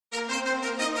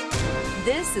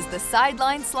This is the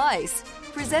Sideline Slice,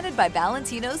 presented by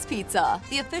Valentino's Pizza,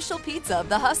 the official pizza of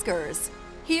the Huskers.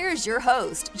 Here's your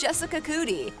host, Jessica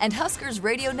Coody, and Huskers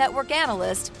Radio Network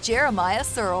analyst, Jeremiah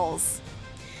Sirles.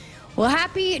 Well,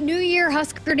 happy New Year,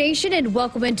 Husker Nation, and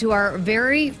welcome into our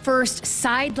very first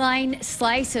Sideline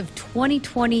Slice of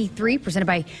 2023, presented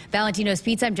by Valentino's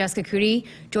Pizza. I'm Jessica Coody,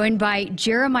 joined by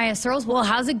Jeremiah Sirles. Well,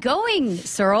 how's it going,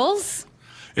 Sirles?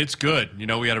 It's good. You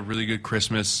know, we had a really good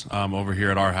Christmas over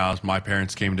here at our house. My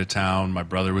parents came to town. My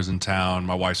brother was in town.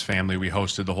 My wife's family. We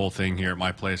hosted the whole thing here at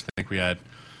my place. I think we had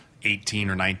 18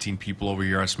 or 19 people over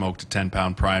here. I smoked a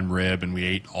 10-pound prime rib, and we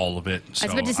ate all of it. So I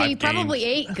was about to say, you probably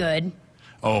ate good.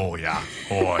 Oh, yeah.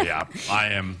 Oh, yeah. I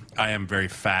am very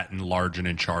fat and large and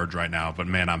in charge right now, but,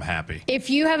 man, I'm happy. If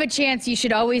you have a chance, you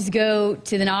should always go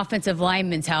to an offensive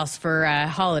lineman's house for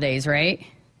holidays, right?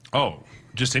 Oh,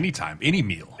 just any time, any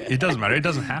meal. It doesn't matter. It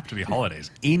doesn't have to be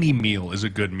holidays. Any meal is a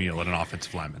good meal at an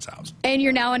offensive lineman's house. And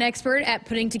you're now an expert at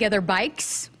putting together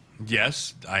bikes?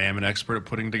 Yes, I am an expert at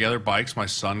putting together bikes. My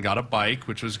son got a bike,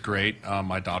 which was great.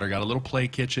 My daughter got a little play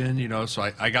kitchen, you know, so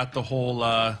I got the whole,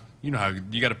 you know how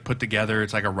you got to put together,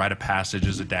 it's like a rite of passage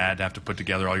as a dad to have to put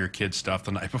together all your kids' stuff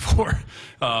the night before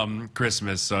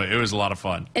Christmas. So it was a lot of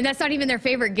fun. And that's not even their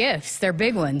favorite gifts. They're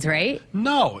big ones, right?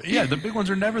 No. Yeah, the big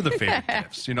ones are never the favorite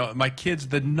gifts. You know, my kids,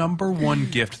 the number one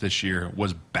gift this year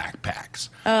was backpacks.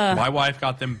 My wife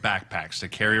got them backpacks to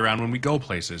carry around when we go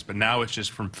places. But now it's just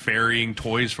from ferrying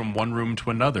toys from one room to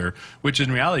another, which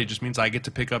in reality just means I get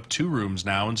to pick up 2 rooms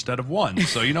now instead of 1.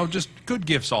 So, you know, just good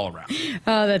gifts all around.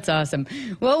 Oh, that's awesome.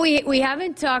 Well, we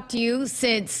haven't talked to you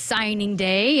since signing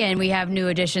day, and we have new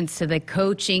additions to the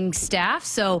coaching staff.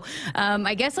 So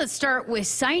I guess let's start with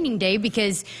signing day,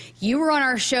 because you were on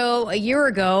our show a year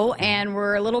ago and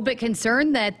were a little bit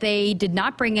concerned that they did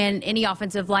not bring in any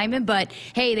offensive linemen. But,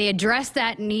 hey, they addressed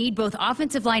that need, both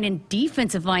offensive line and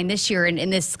defensive line this year in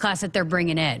this class that they're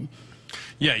bringing in.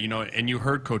 Yeah, you know, and you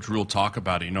heard Coach Rhule talk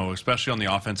about it, you know, especially on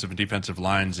the offensive and defensive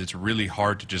lines, it's really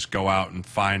hard to just go out and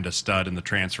find a stud in the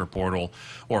transfer portal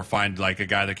or find like a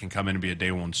guy that can come in and be a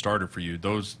day one starter for you.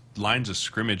 Those lines of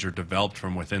scrimmage are developed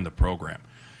from within the program.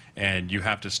 And you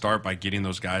have to start by getting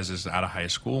those guys out of high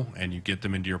school, and you get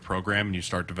them into your program, and you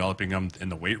start developing them in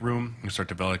the weight room. You start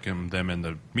developing them in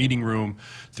the meeting room,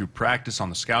 through practice on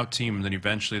the scout team, and then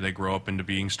eventually they grow up into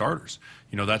being starters.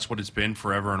 You know, that's what it's been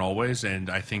forever and always, and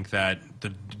I think that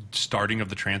the starting of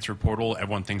the transfer portal,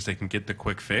 everyone thinks they can get the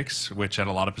quick fix, which at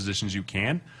a lot of positions you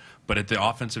can. But at the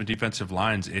offensive and defensive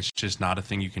lines, it's just not a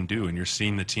thing you can do. And you're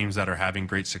seeing the teams that are having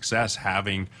great success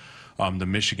having the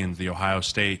Michigans, the Ohio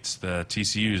States, the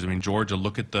TCUs. I mean, Georgia,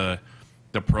 look at the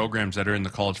programs that are in the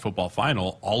college football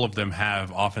final. All of them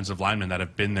have offensive linemen that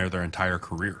have been there their entire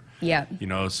career. Yeah. You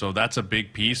know, so that's a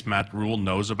big piece. Matt Rhule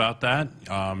knows about that.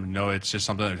 No, it's just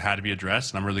something that had to be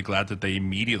addressed, and I'm really glad that they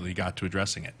immediately got to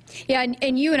addressing it. Yeah,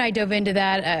 and you and I dove into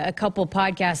that a couple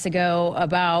podcasts ago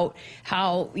about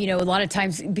how, you know, a lot of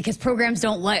times because programs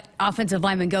don't let offensive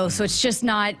linemen go, so it's just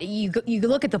not, you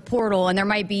look at the portal and there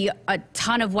might be a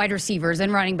ton of wide receivers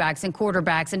and running backs and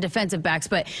quarterbacks and defensive backs,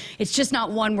 but it's just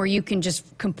not one where you can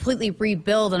just completely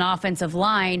rebuild an offensive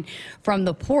line from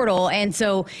the portal. And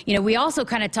so, you know, we also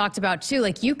kind of talked about too,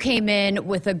 like you came in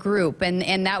with a group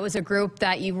and that was a group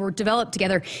that you were developed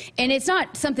together, and it's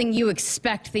not something you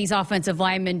expect these offensive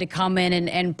linemen to come in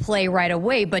and play right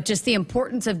away, but just the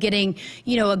importance of getting,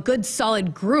 you know, a good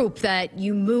solid group that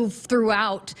you move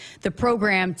throughout the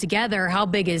program together. How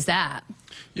big is that?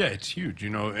 Yeah, it's huge. You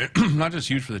know, not just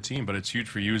huge for the team, but it's huge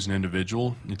for you as an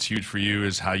individual. It's huge for you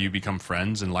as how you become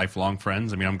friends and lifelong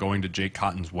friends. I mean, I'm going to Jake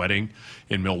Cotton's wedding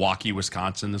in Milwaukee,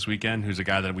 Wisconsin this weekend, who's a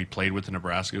guy that we played with in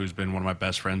Nebraska, who's been one of my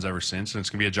best friends ever since. And it's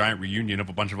going to be a giant reunion of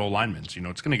a bunch of O-linemen. You know,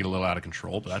 it's going to get a little out of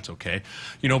control, but that's okay.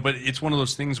 You know, but it's one of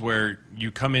those things where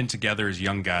you come in together as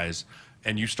young guys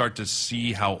and you start to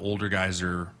see how older guys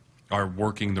are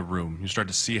working the room. You start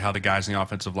to see how the guys in the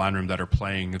offensive line room that are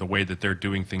playing, the way that they're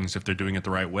doing things, if they're doing it the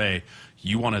right way,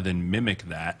 you want to then mimic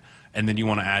that, and then you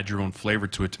want to add your own flavor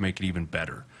to it to make it even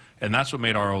better. And that's what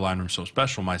made our O-line room so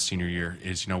special my senior year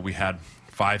is, you know, we had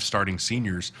 5 starting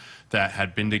seniors that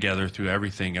had been together through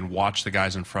everything and watched the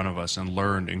guys in front of us and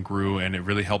learned and grew, and it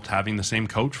really helped having the same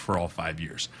coach for all 5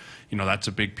 years. You know, that's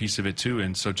a big piece of it too.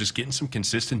 And so just getting some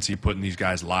consistency put in these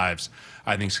guys' lives,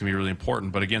 I think is going to be really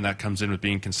important. But again, that comes in with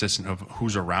being consistent of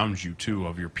who's around you too,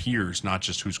 of your peers, not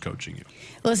just who's coaching you.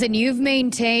 Listen, you've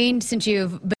maintained since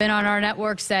you've been on our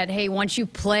networks that, hey, once you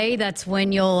play, that's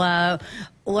when you'll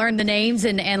learn the names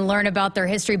and learn about their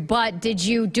history. But did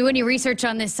you do any research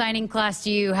on this signing class?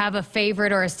 Do you have a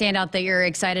favorite or a standout that you're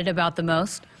excited about the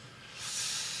most?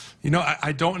 You know,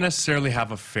 I don't necessarily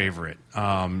have a favorite.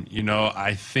 You know,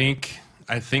 I think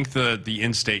I think the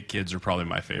in-state kids are probably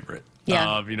my favorite.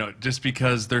 Yeah. Just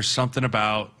because there's something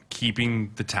about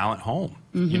keeping the talent home.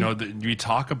 We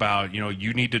talk about,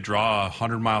 you need to draw a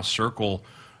 100-mile circle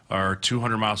or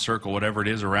 200-mile circle, whatever it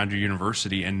is, around your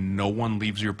university, and no one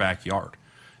leaves your backyard.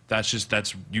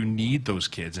 You need those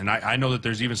kids. And I know that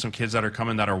there's even some kids that are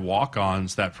coming that are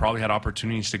walk-ons that probably had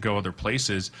opportunities to go other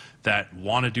places that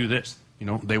want to do this.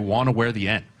 They want to wear the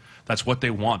N. That's what they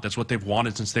want. That's what they've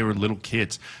wanted since they were little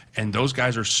kids. And those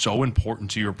guys are so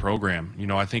important to your program.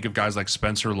 I think of guys like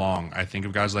Spencer Long. I think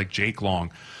of guys like Jake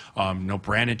Long,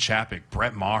 Brandon Chapik,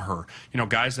 Brett Maher,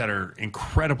 guys that are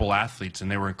incredible athletes, and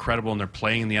they were incredible, and they're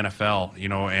playing in the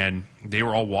NFL, and they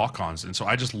were all walk-ons. And so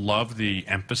I just love the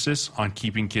emphasis on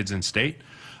keeping kids in state.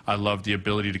 I love the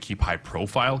ability to keep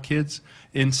high-profile kids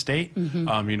in state.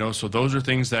 So those are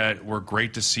things that were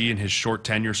great to see in his short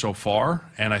tenure so far,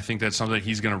 and I think that's something that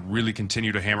he's going to really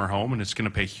continue to hammer home, and it's going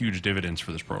to pay huge dividends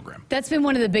for this program. That's been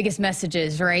one of the biggest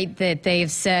messages, right, that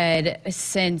they've said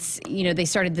since, they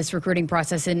started this recruiting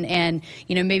process, and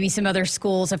maybe some other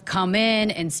schools have come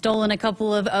in and stolen a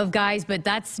couple of guys, but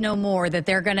that's no more, that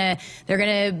they're gonna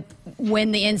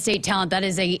win the in-state talent. That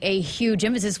is a huge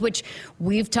emphasis, which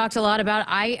we've talked a lot about.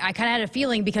 I kind of had a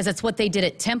feeling because that's what they did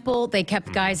at Temple. They kept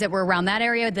guys that were around that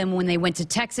area. Then when they went to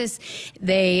Texas,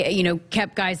 they,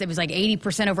 kept guys that was like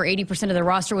over 80% of the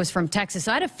roster was from Texas.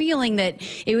 So I had a feeling that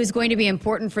it was going to be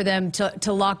important for them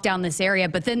to lock down this area.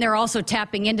 But then they're also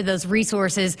tapping into those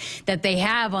resources that they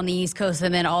have on the East Coast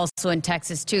and then also in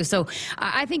Texas too. So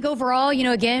I think overall,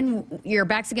 again, your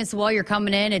back's against the wall, you're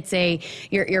coming in.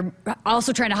 You're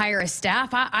also trying to hire a staff.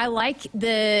 I like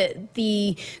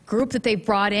the group that they've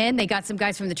brought in. They got some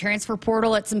guys from the transfer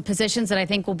portal at some positions that I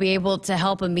think will be able to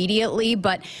help immediately,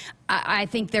 but I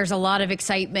think there's a lot of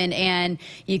excitement, and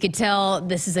you could tell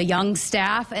this is a young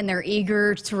staff, and they're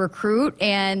eager to recruit,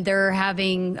 and they're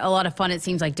having a lot of fun, it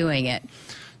seems like, doing it.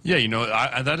 Yeah,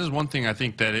 that is one thing I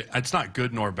think that it's not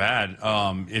good nor bad.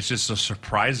 It's just a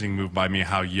surprising move by me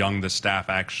how young the staff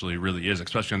actually really is,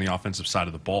 especially on the offensive side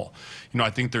of the ball. I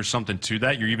think there's something to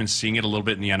that. You're even seeing it a little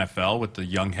bit in the NFL with the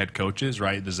young head coaches,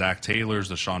 right? The Zach Taylors,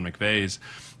 the Sean McVays.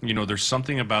 There's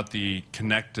something about the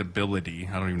connectability,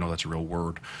 I don't even know if that's a real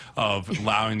word, of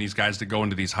allowing these guys to go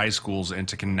into these high schools and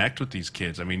to connect with these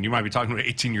kids. I mean, you might be talking about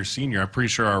an 18-year senior. I'm pretty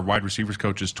sure our wide receivers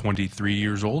coach is 23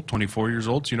 years old, 24 years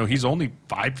old. So, he's only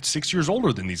 5-6 years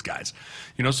older than these guys.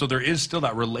 So there is still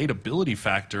that relatability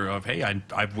factor of, hey,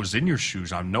 I was in your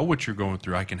shoes. I know what you're going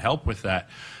through. I can help with that,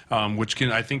 which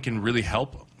I think can really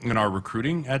help in our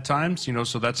recruiting at times.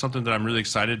 So that's something that I'm really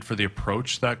excited for the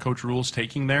approach that Coach Rhule's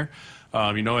taking there.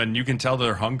 And you can tell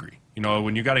they're hungry.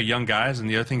 When you got a young guys, and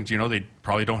the other thing is, they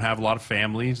probably don't have a lot of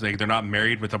families. They're not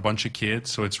married with a bunch of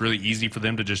kids, so it's really easy for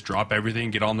them to just drop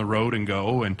everything, get on the road, and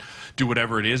go and do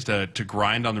whatever it is to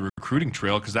grind on the recruiting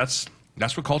trail, because that's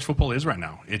what college football is right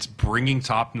now. It's bringing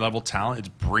top-level talent. It's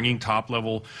bringing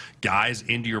top-level guys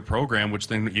into your program, which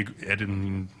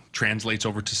then translates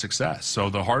over to success. So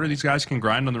the harder these guys can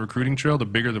grind on the recruiting trail, the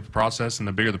bigger the process and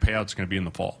the bigger the payout's going to be in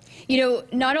the fall.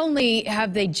 Not only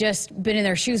have they just been in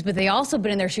their shoes, but they also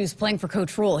been in their shoes playing for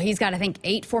Coach Rhule. He's got, I think,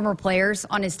 8 former players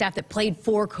on his staff that played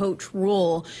for Coach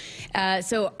Rhule.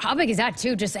 So how big is that,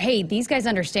 too? Just, hey, these guys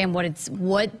understand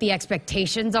what the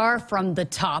expectations are from the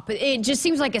top. It just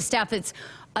seems like a staff that's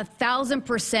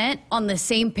 1,000% on the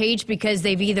same page because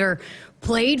they've either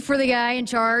played for the guy in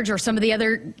charge or some of the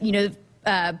other,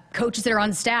 coaches that are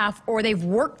on staff, or they've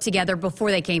worked together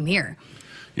before they came here.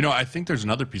 I think there's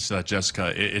another piece of that,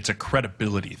 Jessica. It's a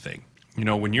credibility thing.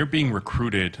 When you're being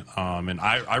recruited, and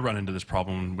I run into this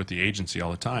problem with the agency all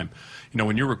the time.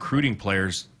 When you're recruiting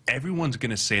players, everyone's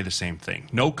going to say the same thing.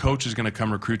 No coach is going to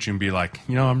come recruit you and be like,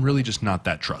 I'm really just not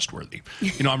that trustworthy.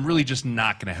 I'm really just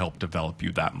not going to help develop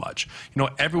you that much.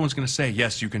 Everyone's going to say,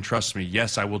 yes, you can trust me.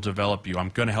 Yes, I will develop you. I'm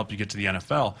going to help you get to the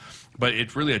NFL. But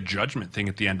it's really a judgment thing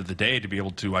at the end of the day to be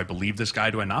able to, I believe this guy,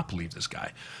 do I not believe this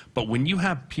guy? But when you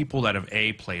have people that have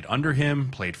played under him,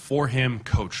 played for him,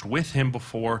 coached with him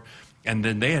before, and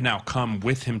then they have now come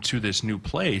with him to this new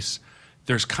place,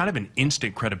 there's kind of an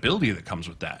instant credibility that comes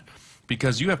with that.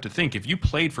 Because you have to think, if you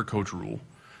played for Coach Rhule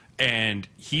and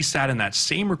he sat in that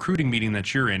same recruiting meeting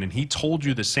that you're in and he told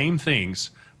you the same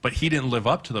things, but he didn't live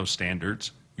up to those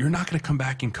standards, you're not going to come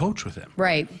back and coach with him.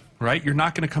 Right. You're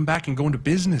not going to come back and go into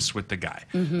business with the guy.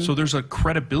 So there's a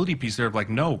credibility piece there of like,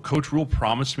 no, Coach Rhule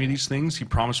promised me these things. He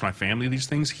promised my family these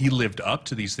things. He lived up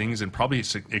to these things and probably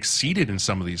exceeded in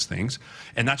some of these things.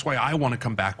 And that's why I want to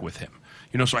come back with him.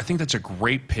 So I think that's a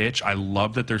great pitch. I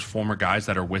love that there's former guys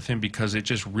that are with him because it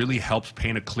just really helps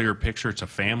paint a clearer picture to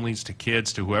families, to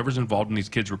kids, to whoever's involved in these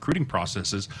kids' recruiting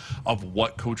processes of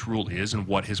what Coach Rhule is and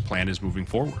what his plan is moving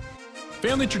forward.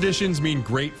 Family traditions mean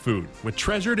great food. With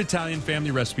treasured Italian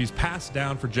family recipes passed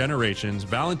down for generations,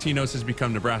 Valentino's has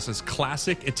become Nebraska's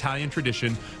classic Italian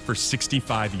tradition for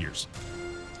 65 years.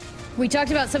 We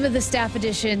talked about some of the staff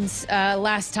additions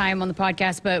last time on the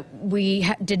podcast, but we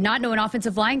did not know an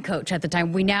offensive line coach at the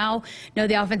time. We now know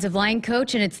the offensive line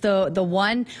coach, and it's the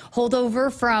one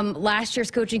holdover from last year's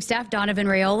coaching staff, Donovan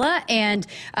Raiola. And,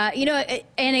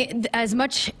 as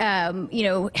much,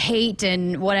 hate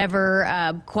and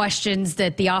whatever questions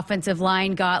that the offensive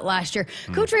line got last year,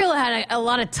 Coach Raiola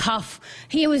had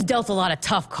he was dealt a lot of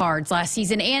tough cards last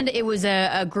season, and it was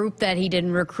a group that he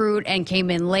didn't recruit and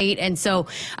came in late. And so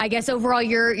I guess overall,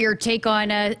 your take on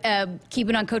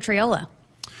keeping on Coach Raiola?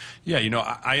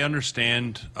 Yeah, I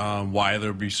understand why there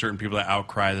would be certain people that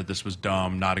outcry that this was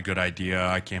dumb, not a good idea.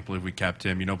 I can't believe we kept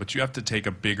him, but you have to take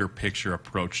a bigger picture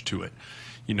approach to it.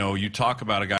 You talk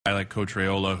about a guy like Coach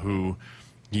Raiola who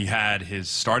he had his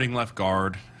starting left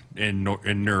guard in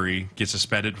Nuri get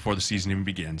suspended before the season even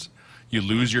begins. You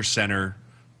lose your center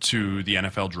to the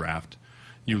NFL draft.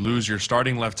 You lose your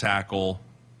starting left tackle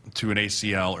to an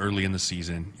ACL early in the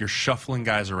season. You're shuffling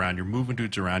guys around. You're moving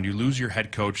dudes around. You lose your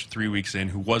head coach 3 weeks in,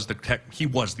 who was he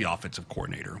was the offensive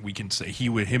coordinator. We can say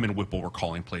him and Whipple were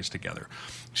calling plays together.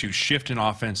 So you shift in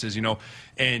offenses,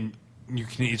 and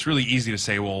it's really easy to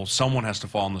say, well, someone has to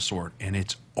fall on the sword, and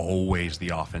it's always the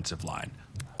offensive line.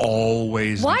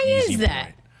 Always. Why is that?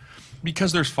 Point.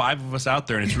 Because there's 5 of us out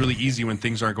there, and it's really easy when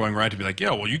things aren't going right to be like, yeah,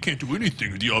 well, you can't do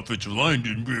anything with the offensive line.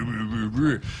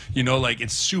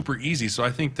 It's super easy. So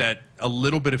I think that a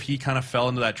little bit of he kind of fell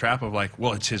into that trap of like,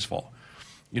 well, it's his fault.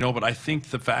 But I think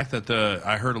the fact that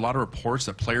I heard a lot of reports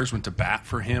that players went to bat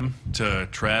for him, to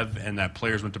Trev, and that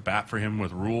players went to bat for him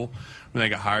with Rhule when they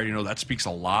got hired, that speaks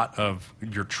a lot of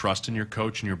your trust in your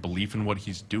coach and your belief in what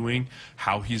he's doing,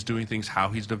 how he's doing things, how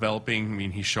he's developing. I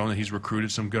mean, he's shown that he's recruited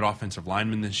some good offensive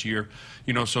linemen this year.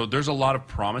 So there's a lot of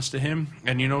promise to him.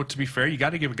 And, to be fair, you got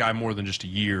to give a guy more than just a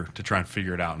year to try and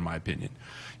figure it out, in my opinion.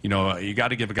 You got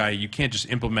to give a guy, you can't just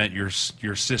implement your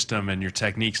system and your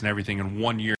techniques and everything in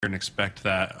 1 year and expect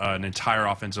that an entire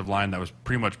offensive line that was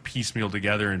pretty much piecemeal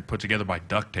together and put together by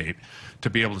duct tape to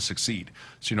be able to succeed.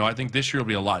 So, I think this year will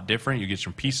be a lot different. You get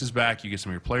some pieces back, you get some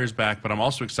of your players back, but I'm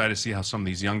also excited to see how some of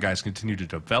these young guys continue to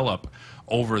develop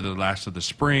over the last of the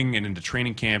spring and into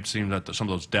training camp, seeing that some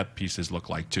of those depth pieces look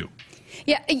like too.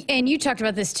 Yeah, and you talked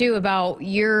about this too, about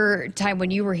your time when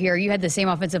you were here. You had the same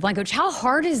offensive line coach. How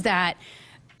hard is that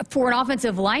for an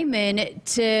offensive lineman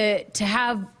to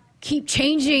keep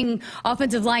changing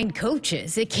offensive line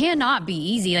coaches? It cannot be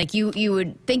easy. Like you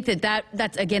would think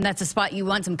that's a spot you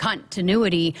want some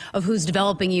continuity of who's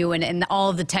developing you and all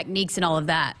of the techniques and all of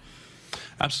that.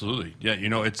 Absolutely. Yeah,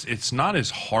 it's not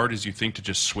as hard as you think to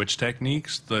just switch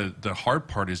techniques. The hard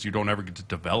part is you don't ever get to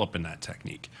develop in that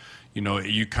technique.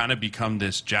 You kind of become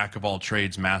this jack of all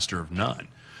trades, master of none,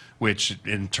 which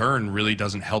in turn really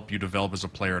doesn't help you develop as a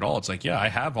player at all. It's like, yeah, I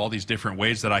have all these different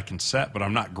ways that I can set, but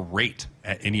I'm not great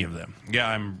at any of them.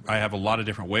 Yeah, I have a lot of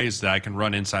different ways that I can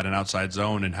run inside and outside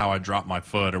zone and how I drop my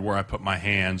foot or where I put my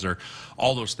hands or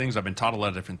all those things. I've been taught a lot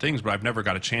of different things, but I've never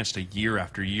got a chance to year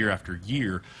after year after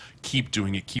year keep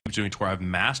doing it to where I've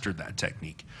mastered that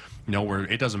technique. Where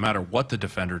it doesn't matter what the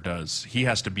defender does, he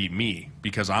has to beat me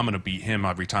because I'm going to beat him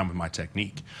every time with my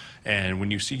technique. And when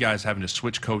you see guys having to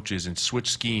switch coaches and switch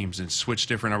schemes and switch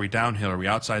different, are we downhill, are we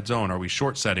outside zone, are we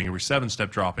short setting, are we 7-step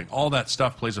dropping, all that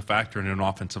stuff plays a factor in an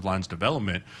offensive line's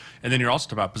development. And then you're also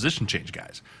talking about position change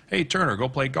guys. Hey, Turner, go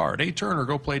play guard. Hey, Turner,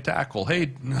 go play tackle.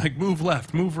 Hey, move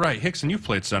left, move right. Hickson, you've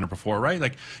played center before,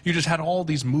 right? You just had all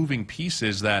these moving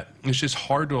pieces that it's just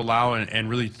hard to allow and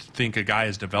really think a guy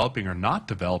is developing or not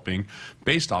developing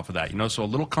based off of that. So a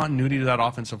little continuity to that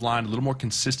offensive line, a little more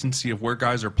consistency of where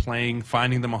guys are playing,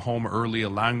 finding them a home early,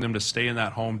 allowing them to stay in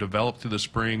that home, develop through the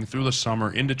spring, through the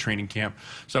summer, into training camp.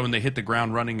 So when they hit the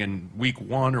ground running in week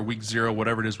 1 or week 0,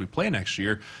 whatever it is we play next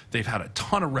year, they've had a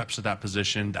ton of reps at that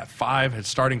position. That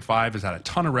starting five has had a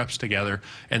ton of reps together,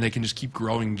 and they can just keep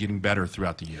growing and getting better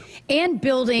throughout the year. And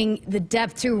building the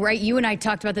depth too, right? You and I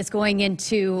talked about this going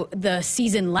into the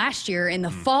season last year in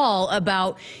the fall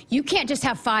about you can't just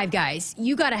have 5 guys.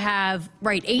 You got to have,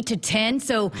 8 to 10.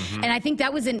 So, and I think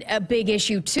that was a big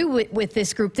issue too with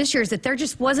this group this year, is that there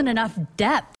just wasn't enough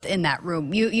depth in that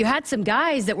room. You had some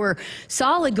guys that were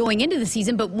solid going into the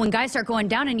season, but when guys start going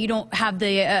down and you don't have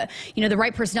the the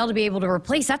right personnel to be able to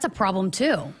replace, that's a problem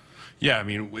too. Yeah, I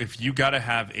mean, if you got to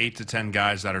have 8 to 10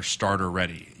 guys that are starter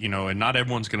ready, and not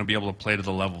everyone's going to be able to play to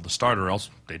the level of the starter, or else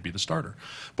they'd be the starter.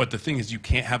 But the thing is, you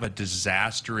can't have a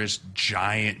disastrous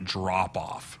giant drop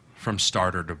off from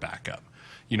starter to backup.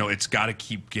 it's got to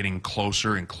keep getting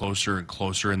closer and closer and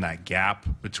closer in that gap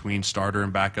between starter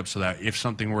and backup, so that if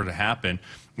something were to happen,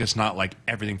 it's not like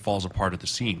everything falls apart at the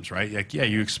seams, right? Like, yeah,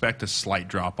 you expect a slight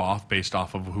drop off based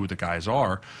off of who the guys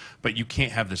are, but you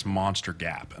can't have this monster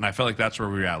gap. And I felt like that's where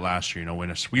we were at last year.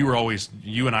 When we were always,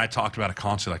 you and I talked about it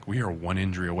constantly, like, we are one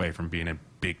injury away from being in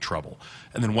big trouble.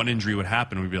 And then one injury would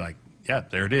happen, and we'd be like, yeah,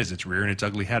 there it is. It's rearing its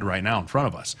ugly head right now in front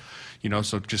of us.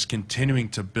 So just continuing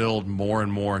to build more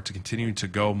and more, to continuing to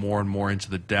go more and more into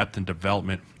the depth and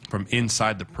development from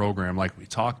inside the program, like we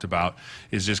talked about,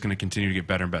 is just going to continue to get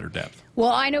better and better depth.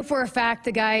 Well, I know for a fact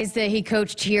the guys that he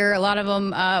coached here, a lot of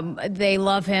them, they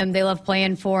love him. They love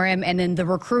playing for him. And then the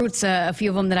recruits, a few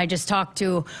of them that I just talked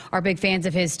to are big fans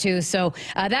of his too. So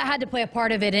that had to play a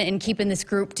part of it in keeping this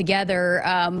group together,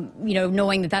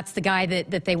 knowing that that's the guy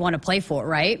that they want to play for,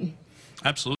 right?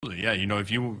 Absolutely, yeah.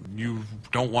 If you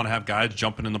don't want to have guys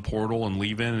jumping in the portal and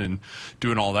leaving and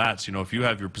doing all that, so, if you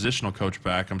have your positional coach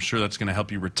back, I'm sure that's going to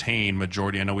help you retain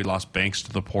majority. I know we lost Banks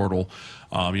to the portal,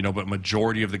 but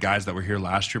majority of the guys that were here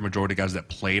last year, majority of guys that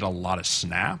played a lot of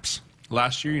snaps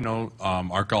last year,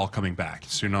 are all coming back.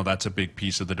 So, that's a big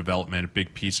piece of the development, a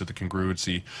big piece of the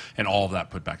congruency, and all of that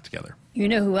put back together. You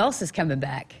know who else is coming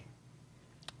back?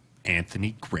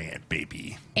 Anthony Grant,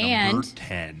 baby. And number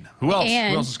 10. Who else? Who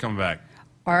else is coming back?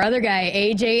 Our other guy,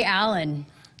 A.J. Allen.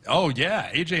 Oh, yeah,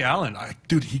 A.J. Allen.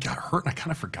 Dude, he got hurt, and I kind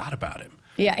of forgot about him.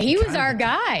 Yeah, he was our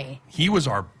guy. He was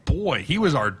our boy. He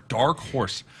was our dark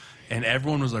horse. And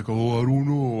everyone was like, oh, I don't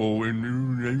know.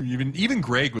 And even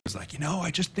Greg was like, I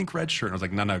just think red shirt. And I was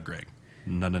like, no, Greg.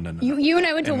 No. You and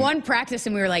I went to one practice,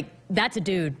 and we were like, that's a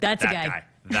dude. That's a guy.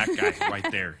 That guy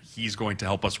right there, he's going to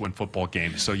help us win football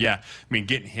games. So, yeah,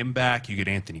 getting him back, you get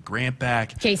Anthony Grant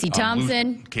back. Casey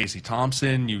Thompson. Casey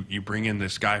Thompson. You bring in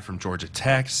this guy from Georgia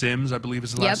Tech, Sims, I believe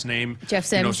is his last name. Jeff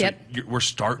Sims, We're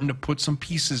starting to put some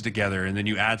pieces together, and then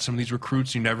you add some of these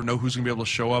recruits. You never know who's going to be able to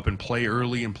show up and play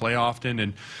early and play often,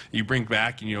 and you bring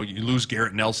back, you lose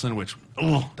Garrett Nelson, which,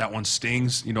 that one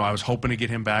stings. I was hoping to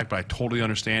get him back, but I totally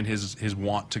understand his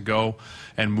want to go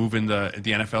and move in the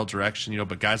NFL direction,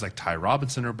 but guys like Ty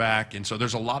Robinson are back, and so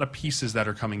there's a lot of pieces that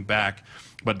are coming back,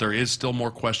 but there is still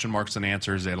more question marks than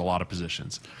answers at a lot of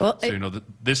positions. Well, so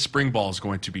this spring ball is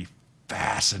going to be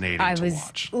fascinating to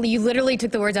watch. You literally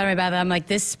took the words out of my mouth. I'm like,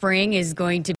 this spring is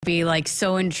going to be like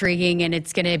so intriguing, and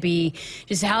it's going to be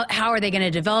just how are they going to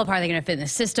develop? How are they going to fit in the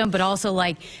system? But also,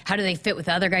 like, how do they fit with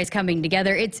the other guys coming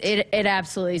together? It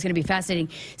absolutely is going to be fascinating.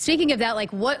 Speaking of that,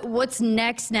 like, what's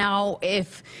next now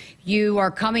if you are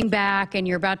coming back and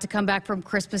you're about to come back from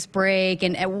Christmas break,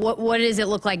 and what does it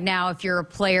look like now if you're a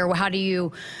player? How do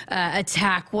you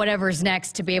attack whatever's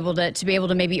next to be able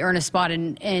to maybe earn a spot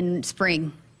in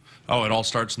spring? Oh, it all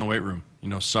starts in the weight room.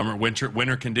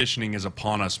 Winter conditioning is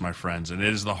upon us, my friends, and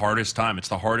it is the hardest time. It's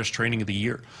the hardest training of the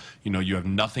year. You have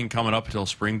nothing coming up until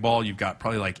spring ball. You've got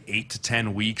probably like 8 to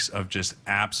 10 weeks of just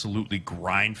absolutely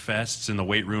grind fests in the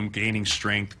weight room, gaining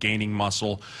strength, gaining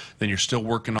muscle. Then you're still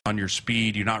working on your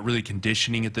speed. You're not really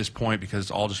conditioning at this point because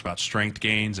it's all just about strength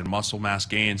gains and muscle mass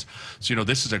gains. So,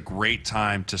 this is a great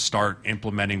time to start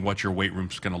implementing what your weight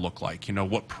room's going to look like.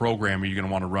 What program are you going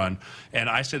to want to run? And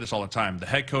I say this all the time. The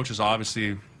head coach is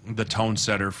obviously the tone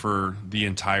setter for the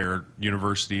entire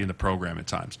university and the program at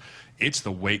times. It's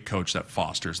the weight coach that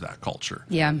fosters that culture.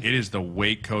 Yeah. It is the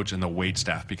weight coach and the weight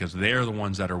staff, because they're the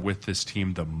ones that are with this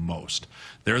team the most.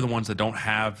 They're the ones that don't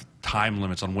have time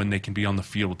limits on when they can be on the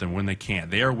field with them, when they can't.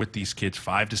 They are with these kids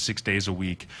 5 to 6 days a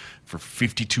week for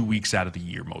 52 weeks out of the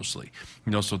year mostly.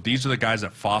 So these are the guys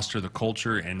that foster the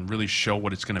culture and really show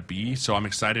what it's going to be. So I'm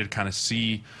excited to kind of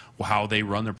see how they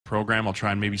run their program. I'll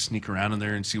try and maybe sneak around in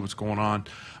there and see what's going on.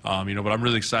 But I'm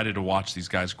really excited to watch these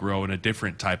guys grow in a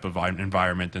different type of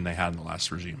environment than they had in the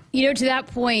last regime. To that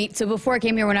point, so before I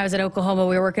came here when I was at Oklahoma,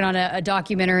 we were working on a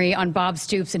documentary on Bob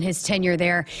Stoops and his tenure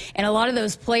there. And a lot of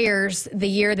those players, the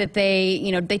year that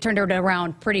they turned it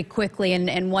around pretty quickly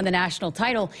and won the national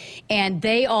title. And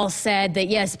they all said that,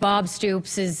 yes, Bob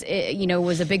Stoops was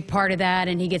a big part of that,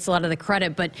 and he gets a lot of the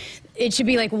credit. But it should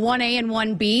be like 1A and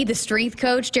 1B. The strength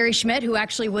coach, Jerry Schmidt, who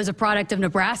actually was a product of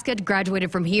Nebraska,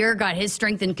 graduated from here, got his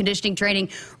strength and conditioning training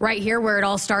right here where it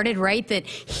all started, right? That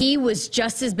he was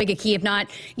just as big a key, if not,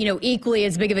 equally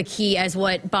as big of a key as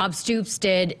what Bob Stoops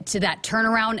did to that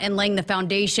turnaround and laying the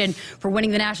foundation for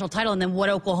winning the national title, and then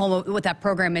what that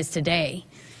program is today.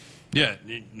 Yeah,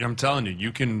 I'm telling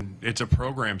you, it's a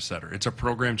program setter. It's a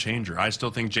program changer. I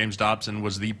still think James Dobson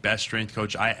was the best strength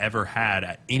coach I ever had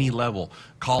at any level,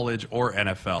 college or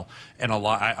NFL. And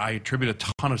I attribute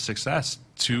a ton of success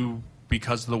to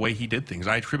because of the way he did things.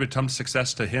 I attribute some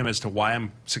success to him as to why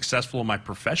I'm successful in my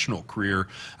professional career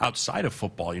outside of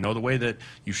football. The way that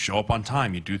you show up on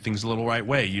time, you do things a little right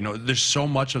way. There's so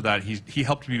much of that. He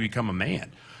helped me become a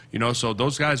man. So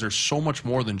those guys are so much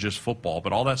more than just football,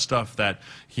 but all that stuff that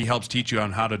he helps teach you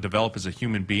on how to develop as a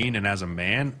human being and as a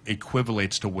man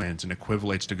equivalates to wins and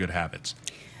equivalates to good habits.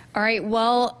 All right,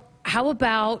 well, how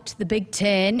about the Big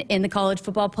Ten in the college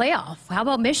football playoff? How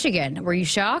about Michigan? Were you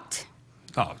shocked?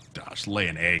 Oh, gosh, lay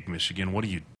an egg, Michigan. What are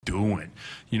you doing?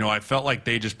 I felt like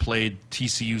they just played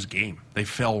TCU's game. They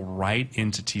fell right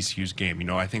into TCU's game.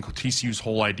 I think TCU's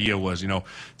whole idea was,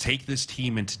 take this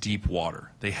team into deep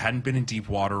water. They hadn't been in deep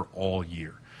water all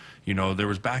year. There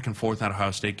was back and forth in that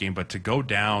Ohio State game, but to go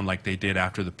down like they did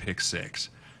after the pick six,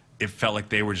 it felt like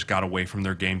they just got away from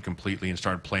their game completely and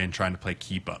started trying to play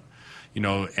keep up.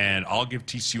 And I'll give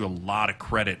TCU a lot of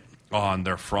credit on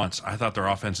their fronts. I thought their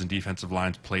offense and defensive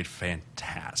lines played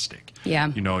fantastic.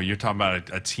 Yeah. You're talking about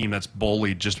a team that's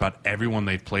bullied just about everyone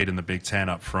they've played in the Big Ten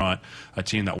up front, a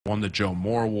team that won the Joe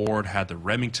Moore Award, had the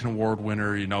Remington Award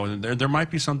winner, and there might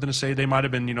be something to say they might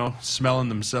have been, smelling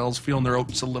themselves, feeling their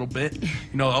oats a little bit.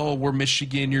 Oh, we're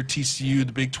Michigan, you're TCU,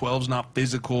 the Big 12's not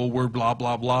physical, we're blah,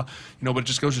 blah, blah. But it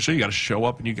just goes to show you got to show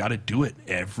up and you got to do it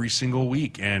every single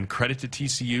week. And credit to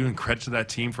TCU and credit to that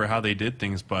team for how they did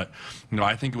things. But,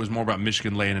 I think it was more about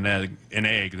Michigan laying an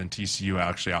egg than TCU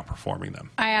actually outperforming them.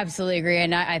 I absolutely agree,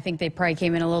 and I think they probably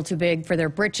came in a little too big for their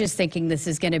britches, thinking this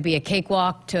is going to be a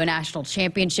cakewalk to a national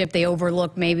championship. They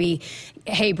overlooked maybe,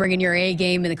 hey, bringing your A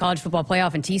game in the college football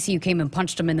playoff, and TCU came and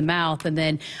punched them in the mouth. And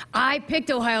then I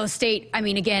picked Ohio State. I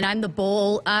mean, again, I'm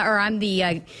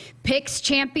the picks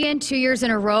champion 2 years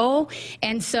in a row,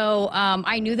 and so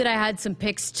I knew that I had some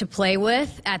picks to play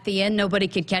with. At the end, nobody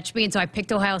could catch me, and so I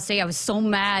picked Ohio State. I was so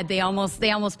mad they almost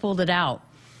pulled it out.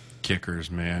 Kickers,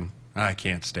 man. I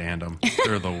can't stand them.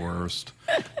 They're the worst.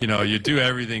 You do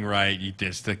everything right. You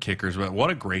diss the kickers, but what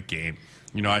a great game.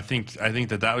 I think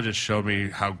that would just show me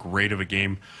how great of a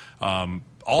game.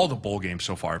 All the bowl games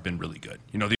so far have been really good.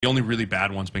 The only really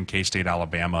bad one's been K-State,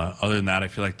 Alabama. Other than that, I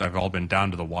feel like they've all been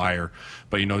down to the wire.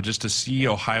 But just to see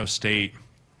Ohio State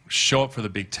show up for the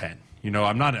Big Ten.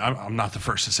 I'm not the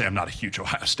first to say I'm not a huge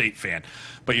Ohio State fan,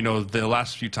 but the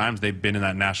last few times they've been in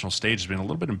that national stage has been a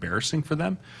little bit embarrassing for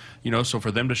them. So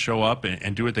for them to show up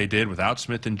and do what they did without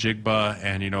Smith and Jigba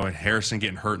and and Harrison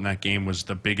getting hurt in that game was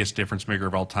the biggest difference maker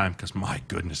of all time, because my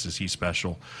goodness is he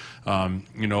special.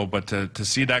 But to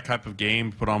see that type of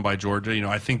game put on by Georgia,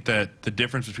 I think that the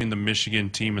difference between the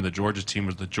Michigan team and the Georgia team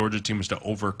was to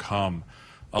overcome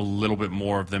a little bit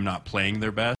more of them not playing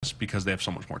their best because they have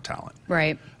so much more talent.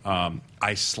 Right.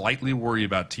 I slightly worry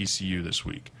about TCU this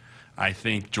week. I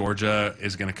think Georgia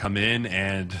is going to come in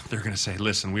and they're going to say,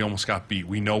 listen, we almost got beat.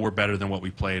 We know we're better than what we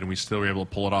played, and we still were able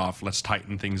to pull it off. Let's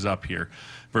tighten things up here.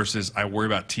 Versus I worry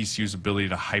about TCU's ability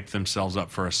to hype themselves up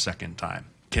for a second time.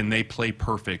 Can they play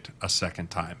perfect a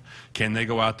second time? Can they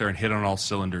go out there and hit on all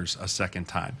cylinders a second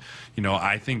time?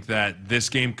 I think that this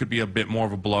game could be a bit more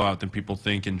of a blowout than people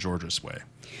think in Georgia's way.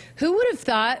 Who would have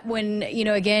thought when,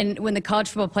 when the college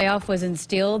football playoff was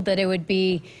instilled, that it would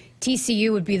be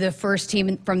TCU would be the first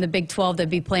team from the Big 12 that'd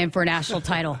be playing for a national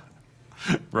title?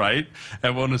 Right?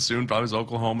 Everyone assumed probably was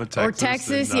Oklahoma, Texas. Or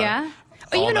Texas, yeah.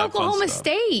 Or even Oklahoma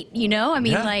State,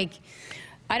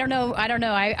 I don't know.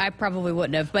 I probably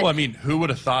wouldn't have. But well, who would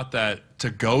have thought that to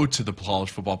go to the college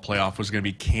football playoff was going to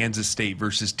be Kansas State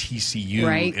versus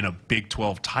TCU in a Big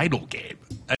 12 title game?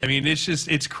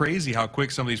 It's crazy how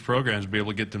quick some of these programs will be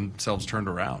able to get themselves turned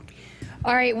around.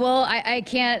 All right. Well, I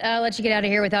can't let you get out of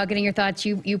here without getting your thoughts.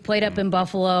 You played up in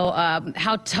Buffalo.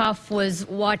 How tough was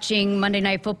watching Monday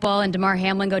Night Football and Damar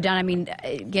Hamlin go down?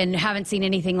 Again, haven't seen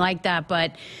anything like that,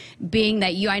 but being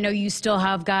that I know you still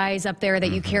have guys up there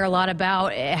that you care a lot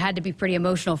about, it had to be pretty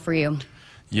emotional for you.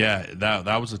 Yeah,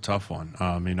 that was a tough one.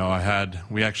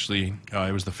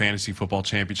 It was the fantasy football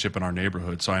championship in our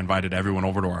neighborhood, so I invited everyone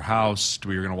over to our house.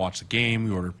 We were going to watch the game.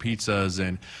 We ordered pizzas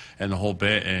and the whole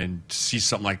bit, and to see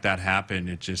something like that happen,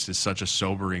 it just is such a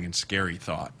sobering and scary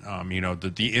thought.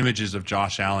 The images of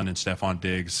Josh Allen and Stephon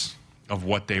Diggs, of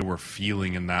what they were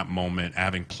feeling in that moment,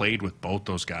 having played with both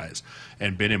those guys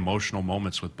and been emotional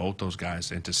moments with both those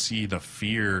guys, and to see the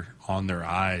fear on their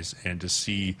eyes and to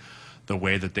see the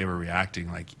way that they were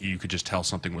reacting, like you could just tell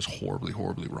something was horribly,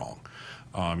 horribly wrong.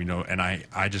 And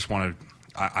I just want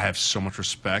to, I have so much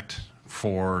respect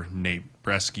for Nate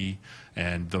Bresky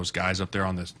and those guys up there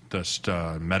on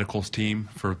the medicals team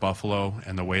for Buffalo,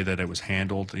 and the way that it was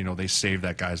handled. They saved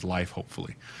that guy's life,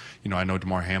 hopefully. I know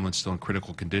Damar Hamlin's still in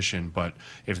critical condition, but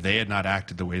if they had not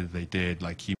acted the way that they did,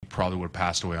 he probably would have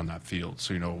passed away on that field.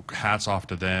 So, hats off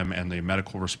to them and the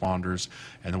medical responders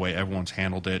and the way everyone's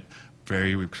handled it.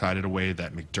 Very excited away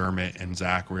that McDermott and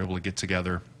Zach were able to get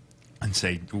together and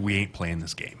say, we ain't playing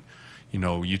this game.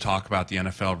 You talk about the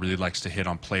NFL really likes to hit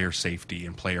on player safety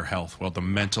and player health. Well, the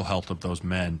mental health of those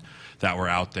men that were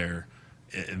out there,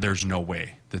 there's no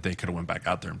way that they could have went back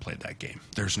out there and played that game.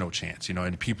 There's no chance,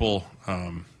 and people,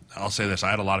 I'll say this, I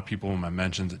had a lot of people in my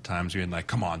mentions at times being like,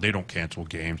 come on, they don't cancel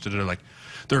games. They're like,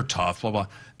 they're tough, blah, blah.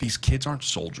 These kids aren't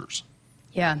soldiers.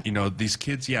 Yeah. These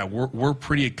kids, we're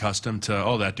pretty accustomed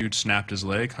to, that dude snapped his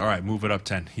leg. All right, move it up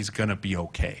 10. He's going to be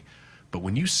okay. But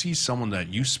when you see someone that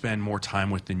you spend more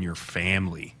time with than your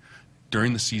family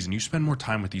during the season, you spend more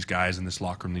time with these guys in this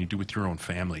locker room than you do with your own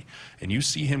family, and you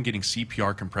see him getting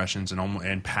CPR compressions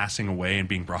and passing away and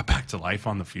being brought back to life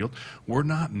on the field, we're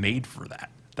not made for that.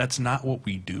 That's not what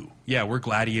we do. Yeah, we're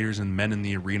gladiators and men in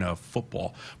the arena of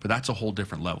football, but that's a whole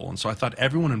different level. And so I thought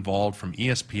everyone involved, from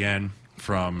ESPN,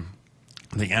 from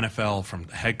the NFL, from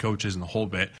the head coaches and the whole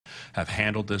bit, have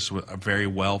handled this very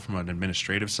well from an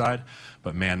administrative side.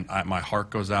 But, man, my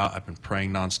heart goes out. I've been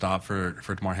praying nonstop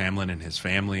for Damar Hamlin and his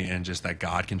family, and just that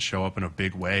God can show up in a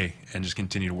big way and just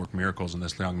continue to work miracles in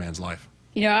this young man's life.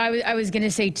 I was going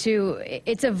to say, too,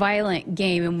 it's a violent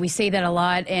game, and we say that a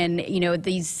lot. And,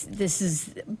 this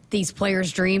is these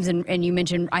players' dreams. And you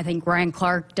mentioned, I think, Ryan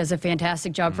Clark does a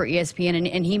fantastic job for ESPN.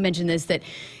 And he mentioned this, that,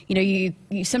 you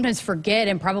sometimes forget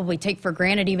and probably take for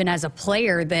granted, even as a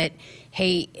player, that,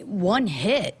 hey, one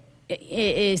hit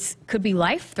could be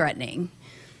life-threatening.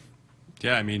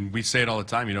 Yeah, we say it all the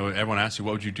time. Everyone asks you,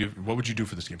 what would you do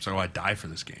for this game? So, I'd die for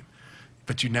this game.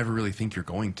 But you never really think you're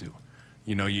going to.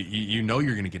 You know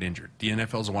you're going to get injured. The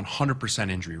NFL is a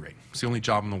 100% injury rate. It's the only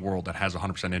job in the world that has a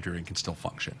 100% injury rate and can still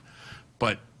function.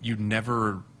 But you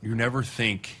never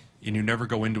think, and you never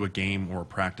go into a game or a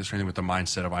practice or anything with the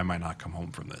mindset of, I might not come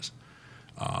home from this.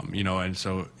 And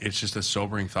so it's just a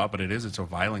sobering thought, but it's a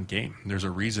violent game. There's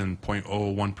a reason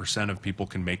 0.01% of people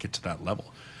can make it to that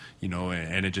level.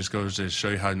 And it just goes to show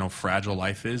you how fragile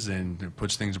life is, and it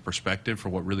puts things in perspective for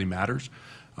what really matters.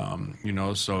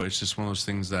 So it's just one of those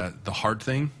things that the hard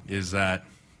thing is that,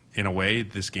 in a way,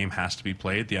 this game has to be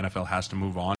played. The NFL has to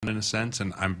move on in a sense,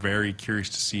 and I'm very curious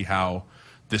to see how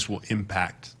this will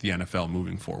impact the NFL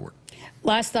moving forward.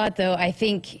 Last thought, though, I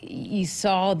think you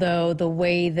saw, though, the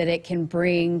way that it can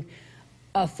bring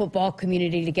a football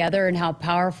community together and how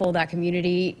powerful that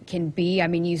community can be.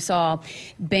 You saw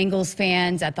Bengals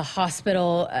fans at the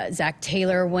hospital. Zach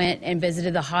Taylor went and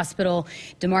visited the hospital.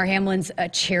 Damar Hamlin's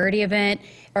charity event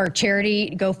or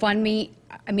charity GoFundMe.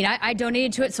 I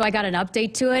donated to it, so I got an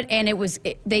update to it, and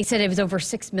they said it was over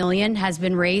 $6 million has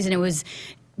been raised, and it was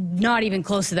not even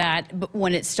close to that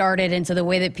when it started. And so the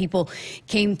way that people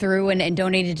came through and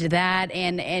donated to that,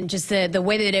 and just the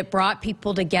way that it brought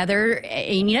people together,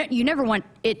 and you never want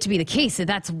it to be the case that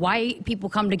that's why people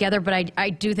come together, but I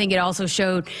do think it also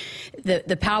showed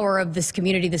the power of this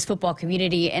community, this football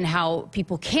community, and how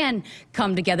people can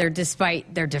come together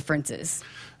despite their differences.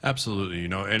 Absolutely,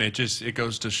 and it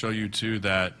goes to show you too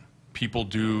that people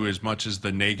do, as much as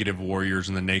the negative warriors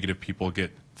and the negative people get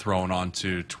thrown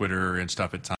onto Twitter and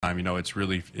stuff at time,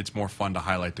 it's more fun to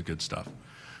highlight the good stuff.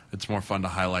 It's more fun to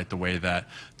highlight the way that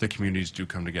the communities do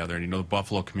come together. And, the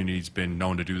Buffalo community's been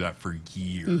known to do that for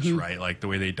years, right? Like the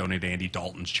way they donated Andy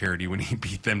Dalton's charity when he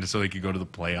beat them so they could go to the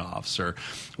playoffs or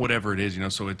whatever it is,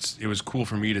 So it was cool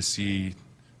for me to see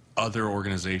other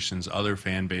organizations, other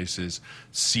fan bases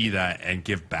see that and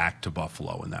give back to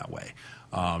Buffalo in that way.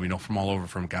 From all over,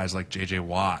 from guys like J.J.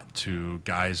 Watt to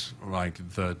guys like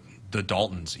the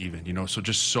Daltons even, so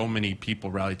just so many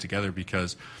people rallied together,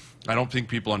 because I don't think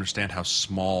people understand how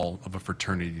small of a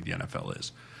fraternity the NFL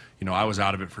is. I was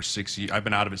out of it for 6 years. I've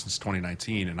been out of it since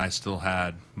 2019, and I still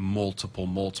had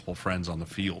multiple friends on the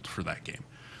field for that game,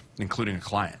 including a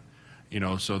client.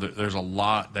 So there's a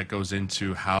lot that goes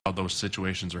into how those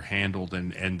situations are handled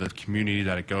and the community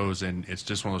that it goes. And it's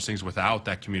just one of those things, without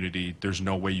that community, there's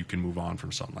no way you can move on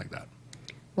from something like that.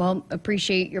 Well,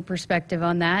 appreciate your perspective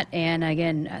on that. And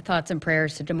again, thoughts and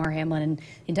prayers to Damar Hamlin and the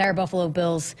entire Buffalo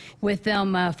Bills with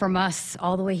them from us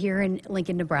all the way here in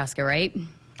Lincoln, Nebraska, right?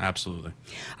 Absolutely.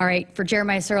 All right. For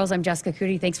Jeremiah Sirles, I'm Jessica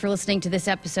Coody. Thanks for listening to this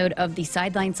episode of the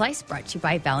Sideline Slice, brought to you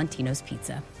by Valentino's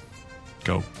Pizza.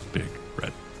 Go Big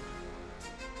Red.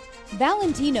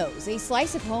 Valentino's, a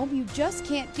slice of home you just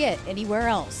can't get anywhere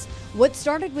else. What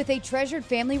started with a treasured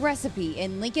family recipe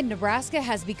in Lincoln, Nebraska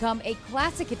has become a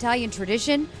classic Italian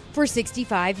tradition for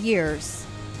 65 years.